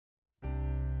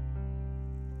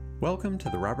Welcome to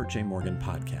the Robert J. Morgan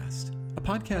Podcast, a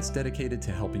podcast dedicated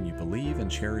to helping you believe and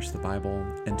cherish the Bible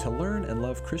and to learn and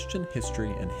love Christian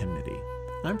history and hymnody.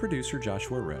 I'm producer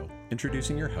Joshua Rowe,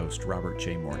 introducing your host, Robert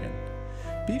J. Morgan.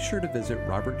 Be sure to visit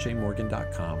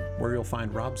robertjmorgan.com, where you'll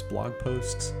find Rob's blog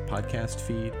posts, podcast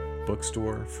feed,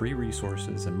 bookstore, free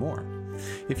resources, and more.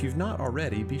 If you've not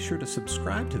already, be sure to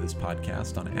subscribe to this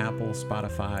podcast on Apple,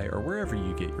 Spotify, or wherever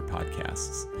you get your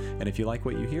podcasts. And if you like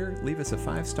what you hear, leave us a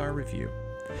 5-star review.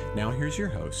 Now here's your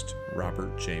host,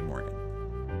 Robert J. Morgan.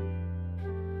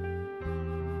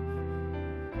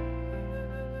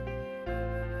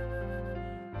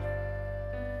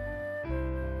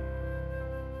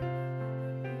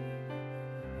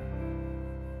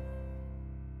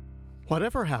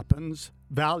 Whatever happens,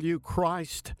 value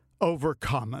Christ over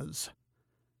commas.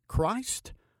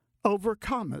 Christ over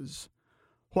commas.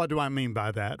 What do I mean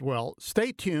by that? Well,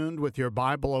 stay tuned with your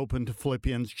Bible open to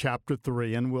Philippians chapter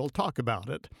 3, and we'll talk about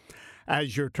it.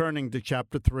 As you're turning to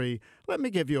chapter 3, let me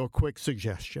give you a quick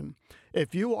suggestion.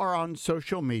 If you are on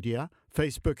social media,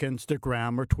 Facebook,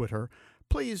 Instagram, or Twitter,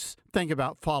 please think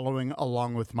about following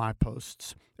along with my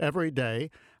posts. Every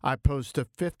day, I post a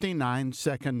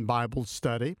 59-second Bible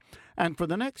study, and for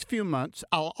the next few months,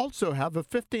 I'll also have a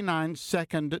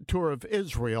 59-second tour of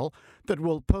Israel that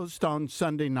we'll post on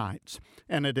Sunday nights.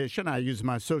 In addition, I use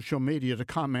my social media to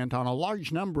comment on a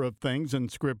large number of things in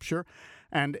Scripture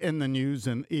and in the news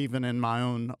and even in my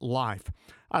own life.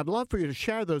 I'd love for you to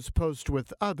share those posts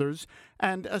with others,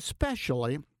 and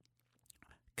especially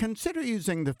consider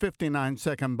using the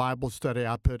 59-second Bible study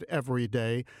I put every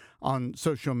day on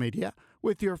social media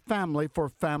with your family for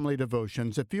family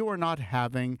devotions if you are not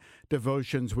having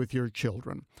devotions with your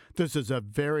children. This is a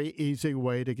very easy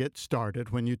way to get started.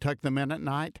 When you tuck them in at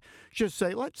night, just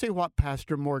say, let's see what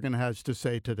Pastor Morgan has to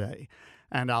say today.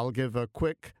 And I'll give a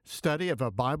quick study of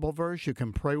a Bible verse. You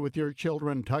can pray with your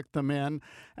children, tuck them in,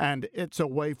 and it's a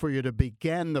way for you to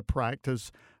begin the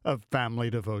practice of family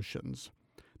devotions.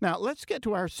 Now, let's get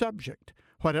to our subject.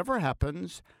 Whatever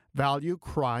happens, value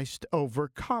Christ over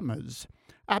commas.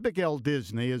 Abigail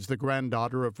Disney is the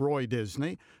granddaughter of Roy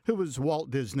Disney, who was Walt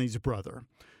Disney's brother.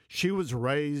 She was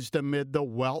raised amid the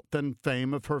wealth and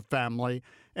fame of her family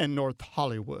in North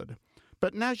Hollywood.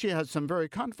 But now she has some very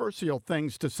controversial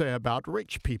things to say about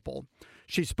rich people.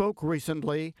 She spoke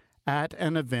recently at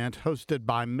an event hosted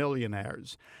by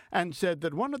millionaires and said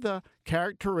that one of the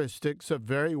characteristics of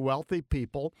very wealthy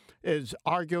people is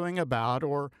arguing about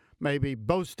or maybe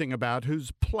boasting about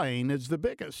whose plane is the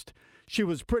biggest. She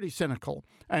was pretty cynical,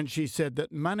 and she said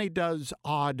that money does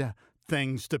odd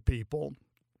things to people.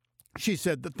 She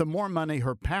said that the more money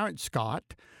her parents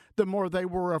got, the more they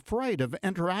were afraid of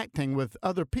interacting with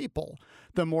other people.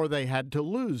 The more they had to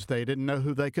lose. They didn't know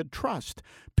who they could trust.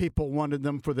 People wanted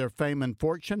them for their fame and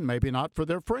fortune, maybe not for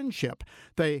their friendship.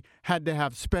 They had to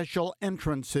have special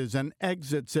entrances and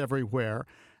exits everywhere,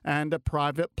 and a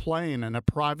private plane and a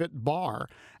private bar.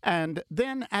 And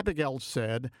then Abigail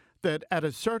said that at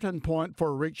a certain point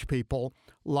for rich people,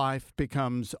 life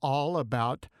becomes all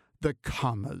about the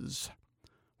commas.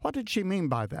 What did she mean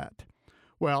by that?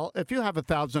 Well, if you have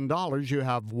 $1,000, you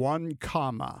have 1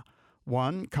 comma,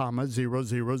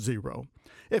 1,000.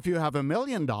 If you have $1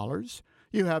 million,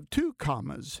 you have 2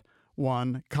 commas,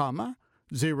 1 comma,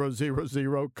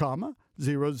 000, comma,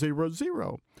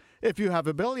 000. If you have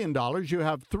 $1 billion, you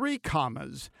have 3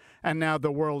 commas. And now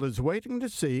the world is waiting to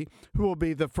see who will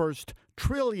be the first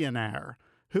trillionaire.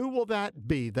 Who will that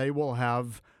be? They will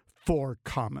have 4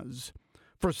 commas.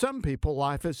 For some people,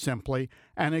 life is simply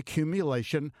an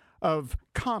accumulation of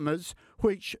commas,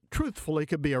 which truthfully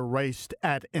could be erased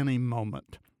at any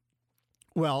moment.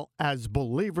 Well, as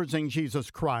believers in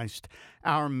Jesus Christ,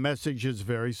 our message is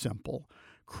very simple.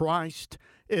 Christ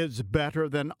is better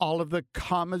than all of the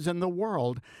commas in the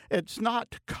world. It's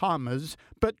not commas,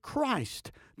 but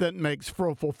Christ that makes for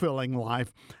a fulfilling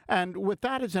life. And with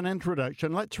that as an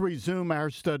introduction, let's resume our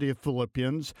study of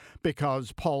Philippians,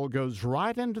 because Paul goes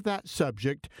right into that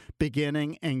subject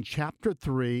beginning in chapter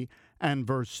 3 and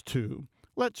verse 2.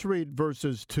 Let's read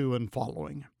verses 2 and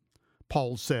following.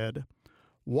 Paul said,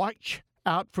 "Watch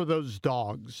out for those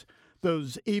dogs,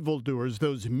 those evildoers,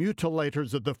 those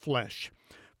mutilators of the flesh.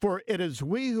 For it is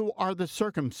we who are the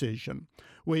circumcision,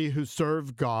 we who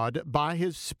serve God by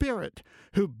his Spirit,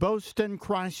 who boast in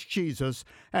Christ Jesus,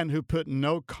 and who put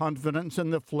no confidence in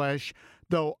the flesh,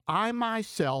 though I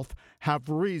myself have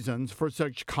reasons for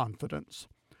such confidence."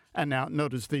 And now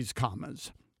notice these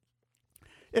commas.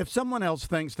 If someone else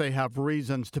thinks they have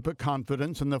reasons to put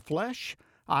confidence in the flesh,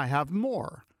 I have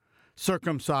more.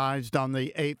 Circumcised on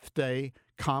the 8th day,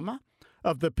 comma,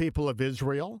 of the people of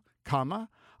Israel, comma,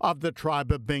 of the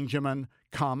tribe of Benjamin,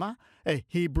 comma, a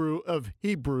Hebrew of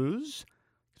Hebrews,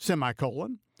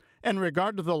 semicolon. In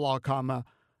regard to the law, comma,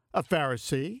 a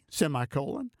Pharisee,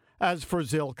 semicolon. As for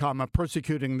zeal, comma,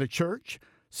 persecuting the church,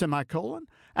 semicolon.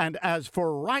 And as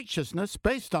for righteousness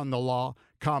based on the law,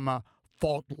 comma,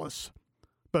 faultless.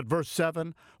 But verse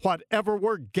 7, whatever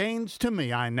were gains to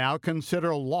me, I now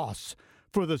consider loss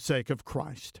for the sake of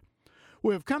Christ.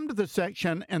 We have come to the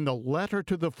section in the letter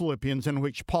to the Philippians in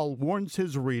which Paul warns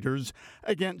his readers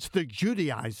against the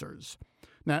Judaizers.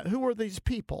 Now, who are these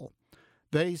people?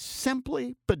 They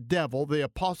simply bedevil the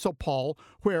Apostle Paul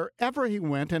wherever he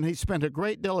went, and he spent a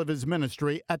great deal of his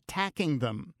ministry attacking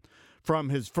them. From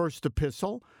his first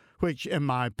epistle, which in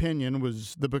my opinion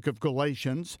was the book of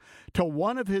Galatians, to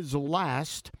one of his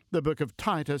last, the book of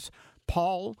Titus,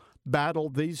 Paul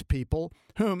battled these people,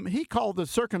 whom he called the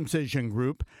circumcision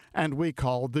group, and we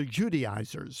call the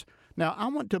Judaizers. Now, I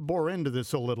want to bore into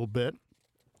this a little bit.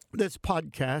 This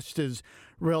podcast is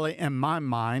really, in my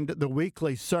mind, the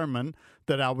weekly sermon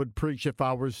that I would preach if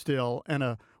I were still in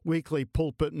a weekly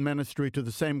pulpit ministry to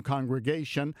the same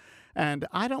congregation. And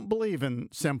I don't believe in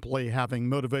simply having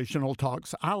motivational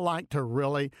talks. I like to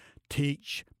really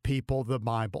teach people the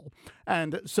Bible.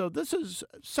 And so this is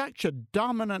such a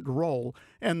dominant role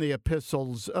in the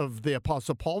epistles of the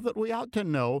Apostle Paul that we ought to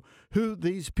know who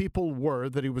these people were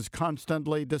that he was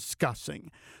constantly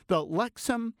discussing. The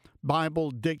Lexham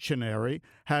Bible Dictionary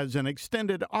has an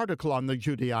extended article on the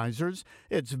Judaizers.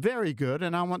 It's very good,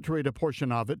 and I want to read a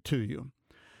portion of it to you.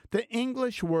 The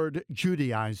English word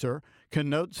Judaizer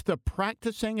connotes the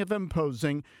practicing of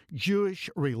imposing Jewish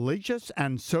religious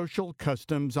and social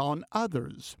customs on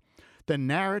others. The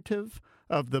narrative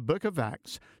of the book of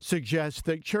Acts suggests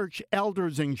that church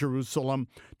elders in Jerusalem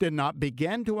did not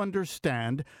begin to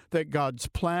understand that God's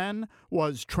plan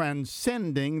was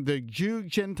transcending the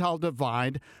Jew-Gentile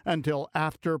divide until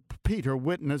after Peter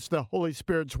witnessed the Holy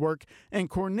Spirit's work in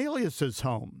Cornelius's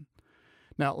home.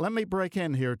 Now, let me break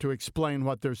in here to explain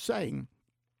what they're saying.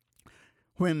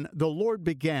 When the Lord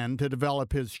began to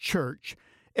develop his church,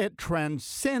 it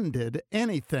transcended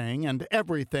anything and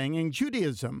everything in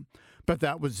Judaism. But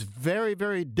that was very,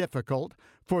 very difficult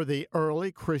for the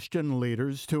early Christian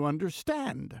leaders to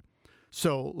understand.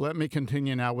 So let me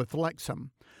continue now with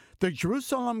Lexham. The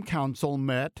Jerusalem Council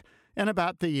met in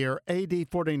about the year AD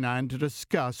 49 to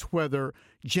discuss whether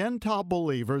Gentile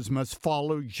believers must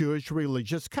follow Jewish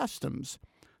religious customs.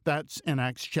 That's in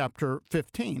Acts chapter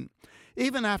 15.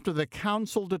 Even after the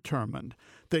council determined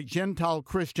that Gentile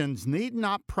Christians need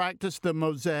not practice the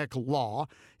Mosaic law,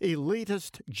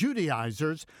 elitist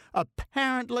Judaizers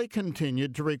apparently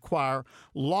continued to require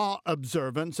law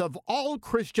observance of all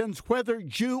Christians, whether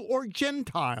Jew or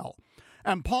Gentile.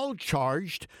 And Paul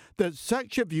charged that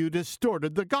such a view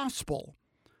distorted the gospel.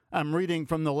 I'm reading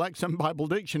from the Lexham Bible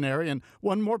Dictionary in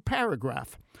one more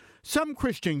paragraph. Some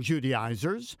Christian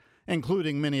Judaizers,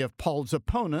 including many of Paul's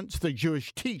opponents, the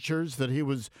Jewish teachers that he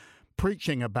was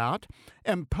preaching about,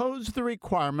 imposed the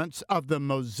requirements of the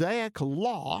Mosaic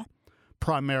law,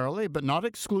 primarily but not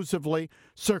exclusively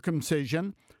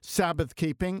circumcision,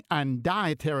 Sabbath-keeping, and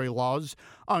dietary laws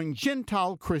on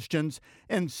Gentile Christians,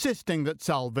 insisting that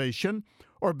salvation,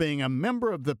 or being a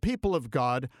member of the people of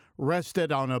God,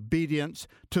 rested on obedience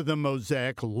to the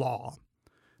Mosaic law.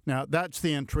 Now, that's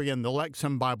the entry in the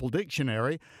Lexham Bible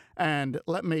Dictionary, and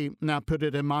let me now put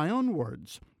it in my own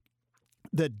words.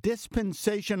 The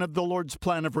dispensation of the Lord's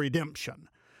plan of redemption,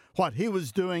 what he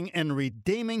was doing in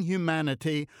redeeming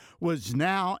humanity, was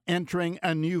now entering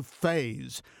a new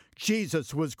phase.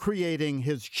 Jesus was creating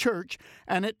his church,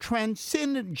 and it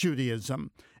transcended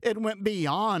Judaism. It went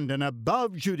beyond and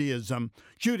above Judaism.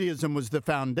 Judaism was the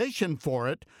foundation for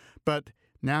it, but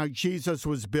now Jesus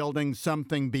was building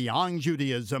something beyond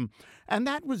Judaism, and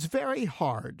that was very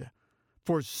hard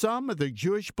for some of the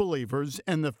Jewish believers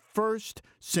in the first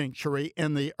century,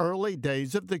 in the early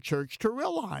days of the church, to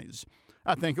realize.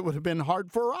 I think it would have been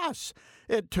hard for us.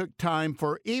 It took time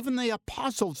for even the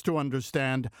apostles to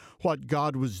understand what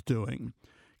God was doing.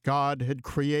 God had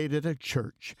created a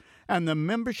church, and the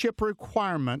membership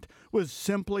requirement was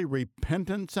simply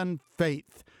repentance and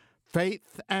faith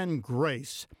and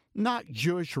grace, not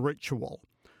Jewish ritual.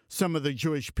 Some of the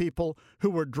Jewish people who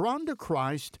were drawn to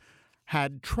Christ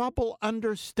had trouble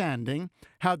understanding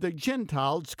how the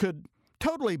Gentiles could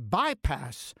totally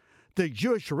bypass the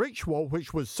Jewish ritual,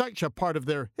 which was such a part of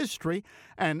their history,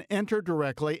 and enter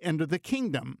directly into the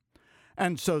kingdom.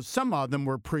 And so some of them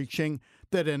were preaching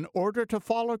that in order to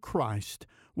follow Christ,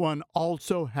 one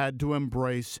also had to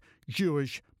embrace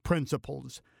Jewish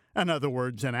principles. In other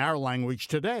words, in our language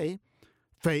today,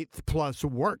 faith plus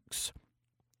works.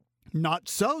 Not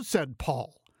so, said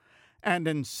Paul. And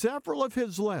in several of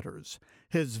his letters,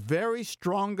 his very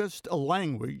strongest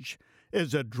language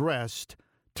is addressed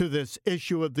to this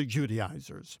issue of the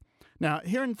Judaizers. Now,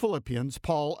 here in Philippians,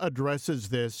 Paul addresses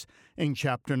this in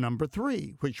chapter number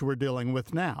 3, which we're dealing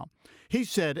with now. He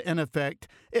said, in effect,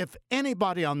 if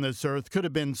anybody on this earth could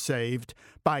have been saved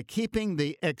by keeping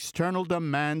the external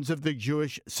demands of the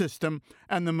Jewish system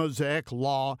and the Mosaic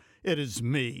law, it is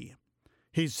me.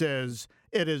 He says,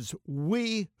 it is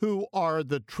we who are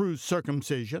the true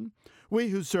circumcision, we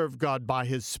who serve God by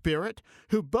his Spirit,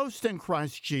 who boast in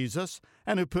Christ Jesus,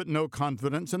 and who put no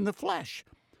confidence in the flesh.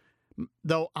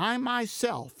 Though I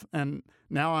myself, and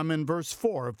now I'm in verse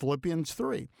 4 of Philippians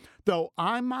 3, though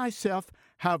I myself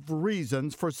have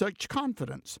reasons for such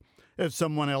confidence. If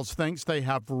someone else thinks they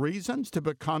have reasons to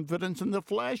put confidence in the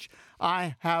flesh,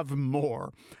 I have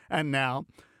more. And now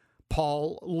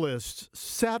Paul lists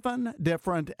 7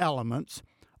 different elements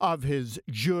of his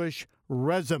Jewish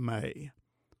resume,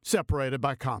 separated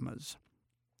by commas.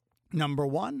 Number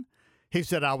 1, he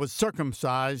said, I was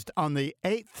circumcised on the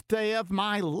 8th day of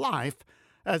my life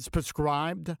as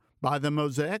prescribed by the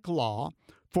Mosaic law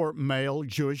for male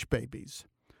Jewish babies.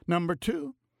 Number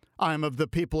 2, I am of the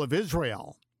people of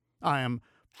Israel. I am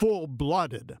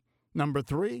full-blooded. Number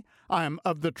 3, I am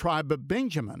of the tribe of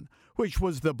Benjamin, which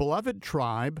was the beloved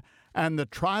tribe and the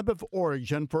tribe of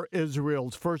origin for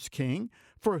Israel's first king,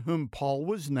 for whom Paul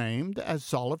was named as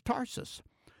Saul of Tarsus.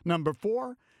 Number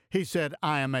 4, he said,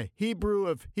 I am a Hebrew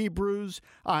of Hebrews.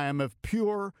 I am of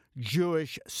pure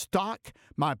Jewish stock.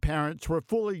 My parents were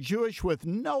fully Jewish with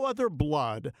no other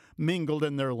blood mingled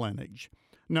in their lineage.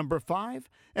 Number 5,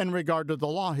 in regard to the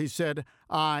law, he said,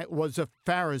 I was a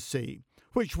Pharisee,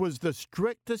 which was the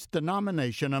strictest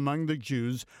denomination among the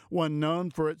Jews, one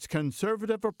known for its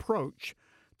conservative approach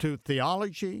to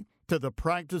theology, to the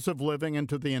practice of living, and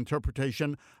to the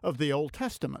interpretation of the Old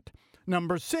Testament.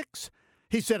 Number 6,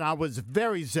 he said, I was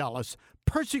very zealous,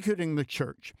 persecuting the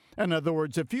church. In other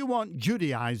words, if you want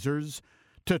Judaizers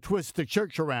to twist the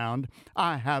church around,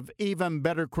 I have even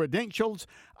better credentials.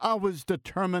 I was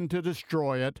determined to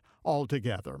destroy it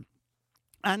altogether.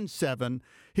 And 7,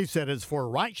 he said, as for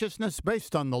righteousness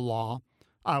based on the law,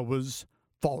 I was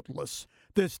faultless.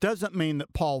 This doesn't mean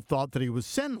that Paul thought that he was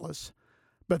sinless,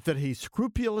 but that he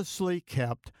scrupulously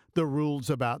kept the rules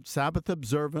about Sabbath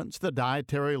observance, the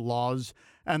dietary laws,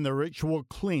 and the ritual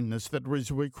cleanness that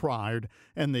was required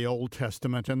in the Old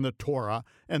Testament and the Torah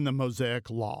and the Mosaic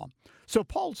law. So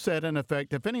Paul said, in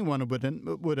effect, if anyone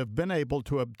would have been able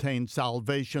to obtain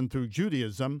salvation through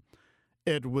Judaism,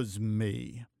 it was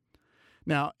me.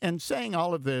 Now, in saying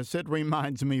all of this, it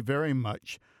reminds me very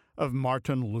much of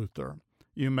Martin Luther.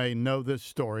 You may know this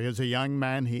story. As a young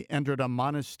man, he entered a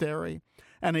monastery,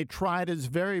 and he tried his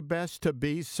very best to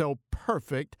be so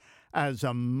perfect as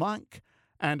a monk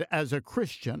and as a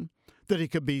Christian that he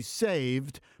could be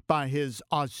saved by his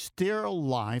austere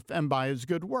life and by his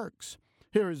good works.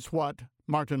 Here is what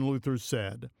Martin Luther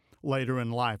said later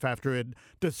in life after he had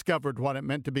discovered what it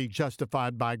meant to be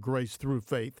justified by grace through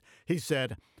faith. He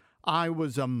said, I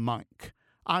was a monk.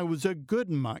 I was a good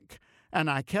monk, and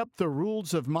I kept the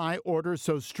rules of my order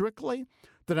so strictly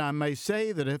that I may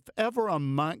say that if ever a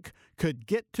monk could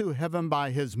get to heaven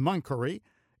by his monkery,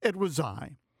 it was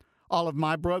I. All of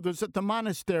my brothers at the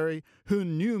monastery who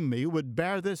knew me would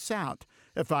bear this out.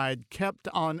 If I had kept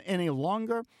on any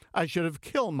longer, I should have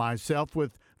killed myself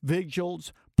with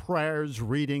vigils, prayers,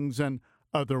 readings, and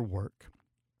other work.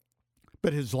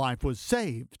 But his life was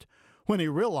saved when he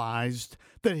realized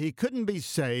that he couldn't be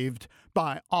saved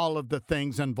by all of the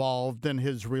things involved in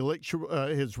his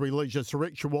religious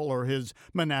ritual or his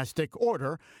monastic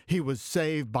order. He was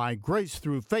saved by grace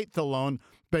through faith alone,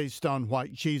 based on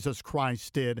what Jesus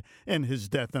Christ did in his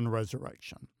death and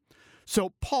resurrection.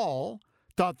 So Paul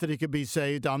thought that he could be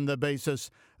saved on the basis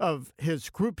of his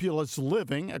scrupulous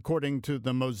living according to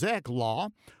the Mosaic law.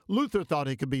 Luther thought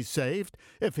he could be saved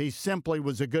if he simply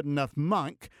was a good enough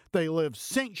monk. They lived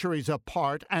centuries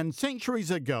apart and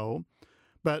centuries ago,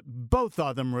 but both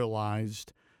of them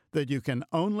realized that you can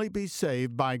only be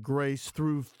saved by grace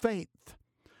through faith.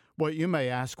 Well, you may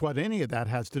ask what any of that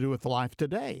has to do with life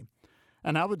today.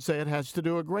 And I would say it has to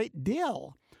do a great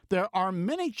deal. There are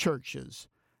many churches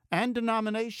and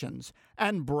denominations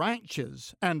and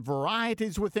branches and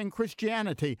varieties within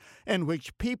Christianity in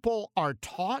which people are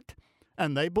taught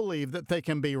and they believe that they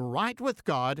can be right with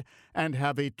God and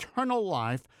have eternal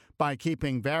life by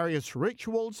keeping various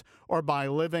rituals or by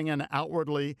living an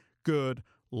outwardly good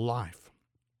life.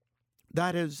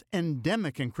 That is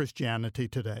endemic in Christianity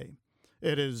today.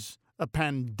 It is a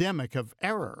pandemic of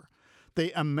error.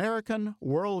 The American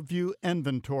Worldview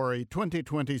Inventory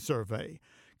 2020 survey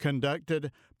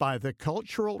conducted by the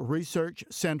Cultural Research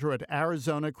Center at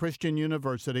Arizona Christian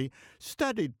University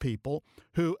studied people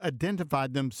who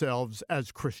identified themselves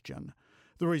as Christian.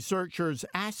 The researchers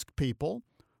asked people,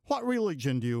 "What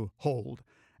religion do you hold?"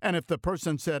 And if the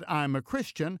person said, "I'm a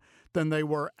Christian," then they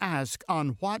were asked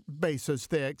on what basis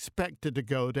they expected to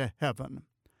go to heaven.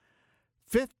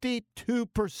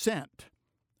 52%,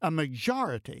 a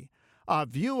majority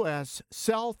of U.S.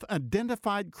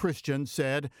 self-identified Christians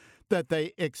said that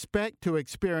they expect to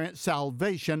experience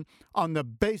salvation on the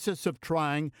basis of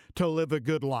trying to live a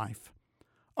good life.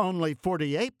 Only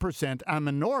 48%, a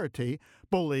minority,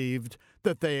 believed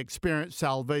that they experienced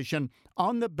salvation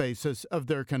on the basis of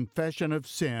their confession of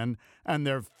sin and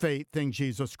their faith in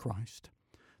Jesus Christ.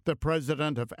 The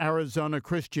president of Arizona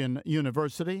Christian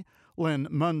University, Lynn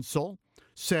Munsell,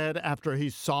 said after he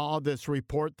saw this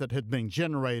report that had been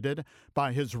generated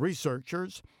by his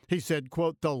researchers, he said,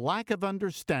 quote, "The lack of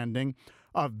understanding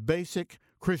of basic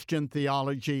Christian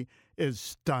theology is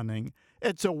stunning.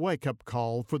 It's a wake-up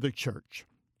call for the church."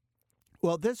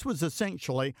 Well, this was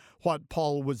essentially what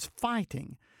Paul was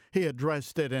fighting. He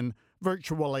addressed it in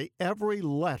virtually every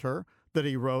letter that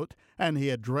he wrote, and he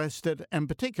addressed it in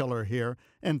particular here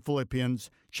in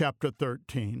Philippians chapter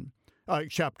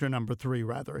number 3,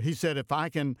 rather. He said,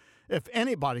 if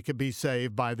anybody could be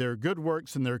saved by their good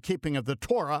works and their keeping of the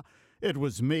Torah, it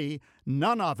was me.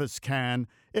 None of us can.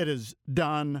 It is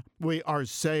done. We are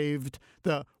saved.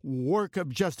 The work of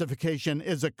justification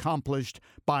is accomplished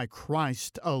by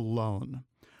Christ alone.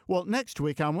 Well, next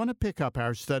week I want to pick up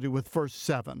our study with verse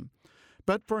 7.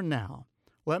 But for now,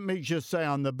 let me just say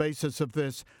on the basis of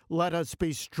this, let us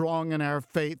be strong in our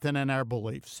faith and in our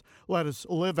beliefs. Let us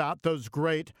live out those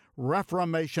great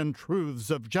Reformation truths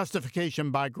of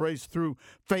justification by grace through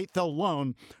faith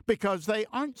alone, because they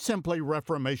aren't simply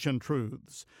Reformation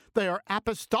truths. They are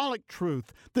apostolic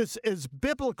truth. This is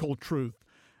biblical truth,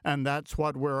 and that's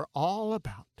what we're all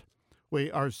about. We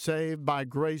are saved by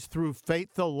grace through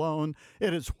faith alone.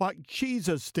 It is what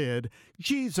Jesus did.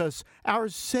 Jesus, our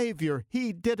Savior,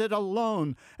 He did it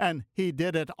alone, and He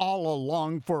did it all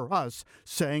along for us,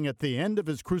 saying at the end of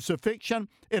His crucifixion,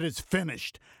 "It is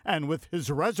finished." And with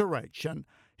His resurrection,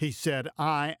 He said,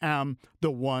 "I am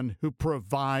the one who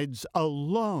provides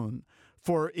alone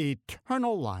for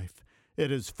eternal life.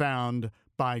 It is found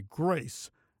by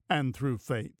grace and through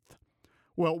faith."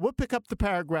 Well, we'll pick up the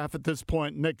paragraph at this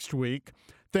point next week.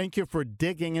 Thank you for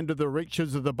digging into the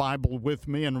riches of the Bible with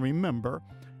me. And remember,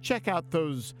 check out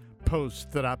those posts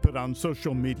that I put on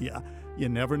social media. You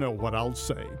never know what I'll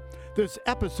say. This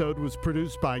episode was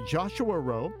produced by Joshua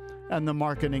Rowe and the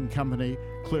marketing company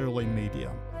Clearly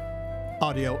Media.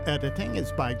 Audio editing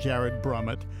is by Jared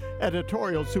Brummett.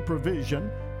 Editorial supervision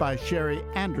by Sherry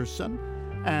Anderson.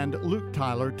 And Luke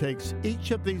Tyler takes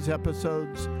each of these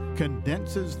episodes,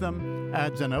 condenses them,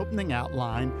 adds an opening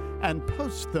outline, and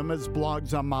posts them as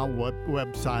blogs on my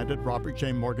website at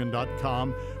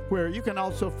robertjmorgan.com, where you can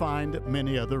also find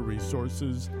many other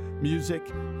resources. Music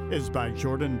is by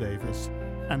Jordan Davis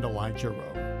and Elijah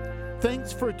Rowe.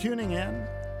 Thanks for tuning in,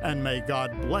 and may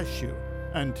God bless you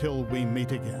until we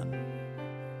meet again.